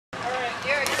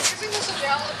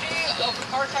analogy of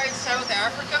apartheid in South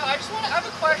Africa. I have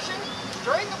a question.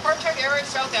 During the apartheid era in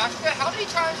South Africa, how many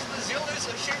times did the Zulus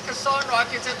shoot Kassan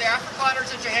rockets at the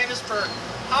Afrikaners in Johannesburg?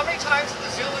 How many times did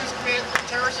the Zulus commit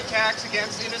terrorist attacks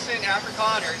against innocent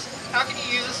Afrikaners? How can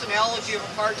you use this analogy of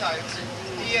apartheid?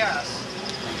 Yes.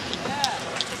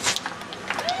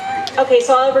 Okay,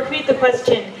 so I'll repeat the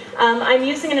question. I'm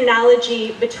using an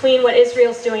analogy between what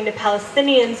Israel's doing to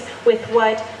Palestinians with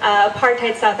what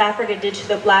apartheid South Africa did to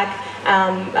the black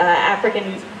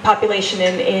African population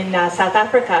in South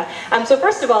Africa. So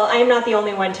first of all, I'm not the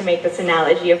only one to make this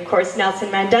analogy. Of course, Nelson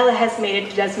Mandela has made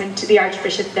it, the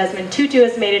Archbishop Desmond Tutu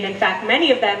has made it. In fact,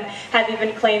 many of them have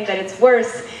even claimed that it's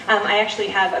worse. I actually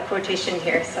have a quotation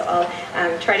here, so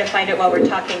I'll try to find it while we're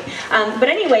talking. But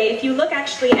anyway, if you look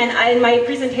actually, and in my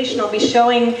presentation I'll be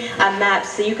showing maps,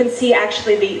 so you can see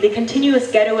actually the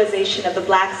continuous ghettoization of the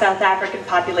black South African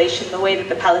population, the way that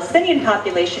the Palestinian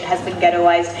population has been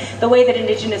ghettoized, the way that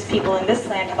indigenous people in this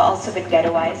land have also been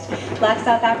ghettoized. Black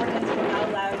South Africans were not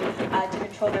allowed to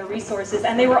control their resources,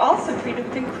 and they were also treated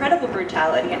with incredible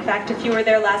brutality. In fact, if you were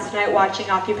there last night watching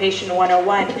Occupation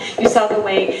 101, you saw the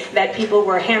way that people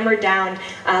were hammered down,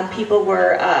 people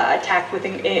were attacked with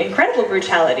incredible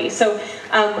brutality. So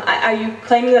are you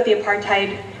claiming that the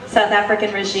apartheid South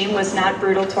African regime was not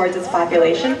brutal towards its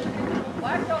population?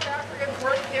 Black South Africans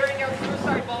weren't carrying out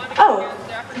suicide bombings. Oh.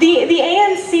 The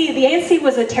ANC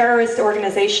was a terrorist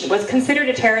organization, was considered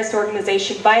a terrorist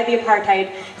organization by the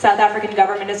apartheid South African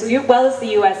government as well as the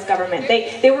U.S. government.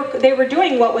 They were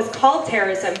doing what was called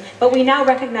terrorism, but we now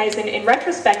recognize in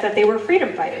retrospect that they were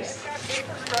freedom fighters. They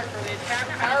attacked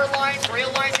power lines,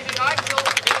 rail lines, they did not kill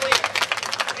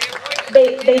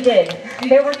civilians. They did.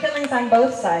 There were killings on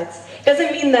both sides.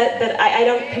 Doesn't mean that I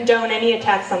don't condone any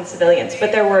attacks on civilians,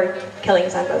 but there were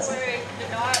killings on both sides.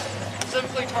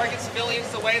 Specifically target civilians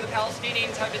the way the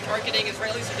Palestinians have been targeting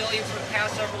Israeli civilians for the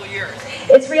past several years.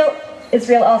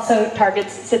 Israel also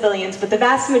targets civilians, but the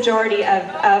vast majority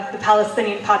of the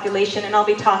Palestinian population, and I'll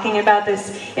be talking about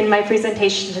this in my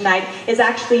presentation tonight, is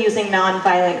actually using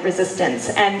nonviolent resistance.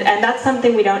 And that's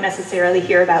something we don't necessarily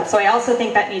hear about. So I also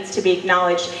think that needs to be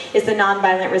acknowledged, is the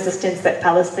nonviolent resistance that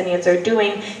Palestinians are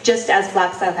doing, just as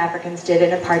black South Africans did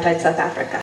in apartheid South Africa.